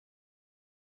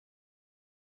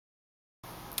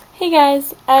Hey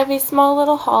guys, I have a small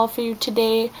little haul for you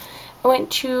today. I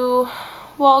went to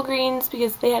Walgreens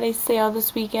because they had a sale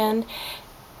this weekend,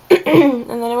 and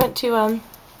then I went to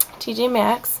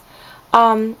TjMaxx.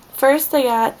 First I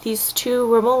got these two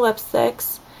Rimmel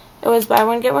lipsticks. It was buy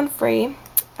one get one free.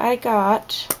 I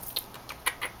got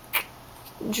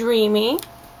Dreamy,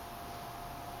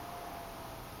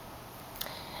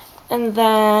 and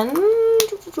then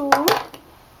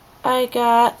I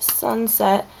got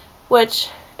Sunset, which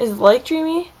is like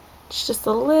Dreamy, it's just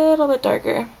a little bit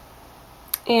darker.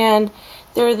 And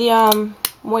they're the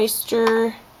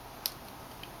moisture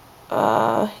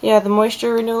the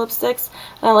moisture renew lipsticks,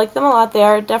 and I like them a lot. They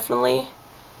are definitely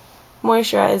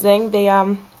moisturizing. They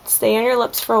stay on your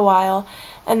lips for a while,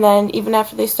 and then even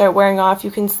after they start wearing off,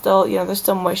 you can still, they're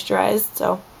still moisturized.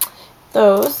 So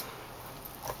those.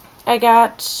 I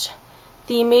got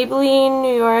the Maybelline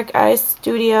New York Eye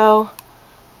Studio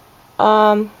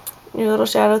new little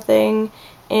shadow thing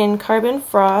in Carbon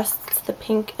Frost. It's the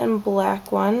pink and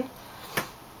black one.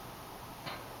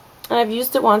 And I've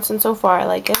used it once, and so far I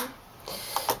like it.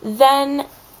 Then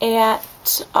at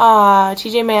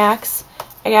TjMaxx,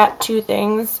 I got two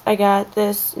things. I got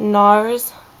this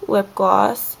NARS lip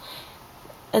gloss.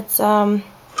 It's the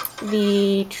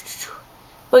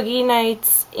Boogie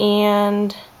Nights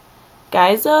and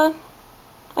Giza,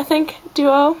 I think,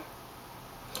 duo.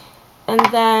 And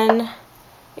then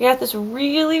I got this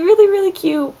really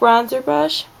cute bronzer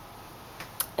brush,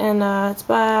 and it's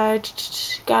by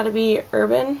Gotta Be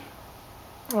Urban.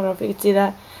 I don't know if you can see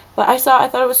that, but I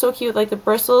thought it was so cute. Like, the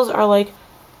bristles are like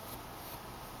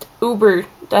uber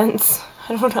dense.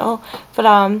 I don't know, but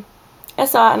I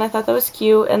saw it and I thought that was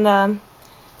cute, and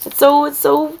it's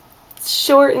so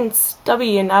short and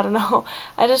stubby, and I don't know.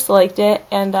 I just liked it,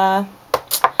 and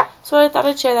so I thought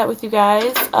I'd share that with you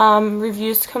guys.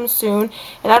 Reviews come soon,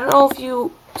 and I don't know if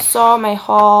you saw my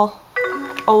haul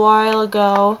a while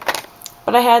ago,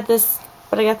 but I got this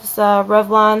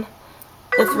Revlon,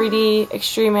 the 3D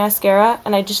Extreme Mascara,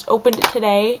 and I just opened it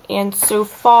today, and so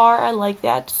far I like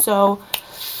that. So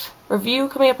review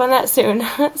coming up on that soon.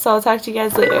 So I'll talk to you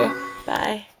guys later.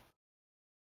 Bye.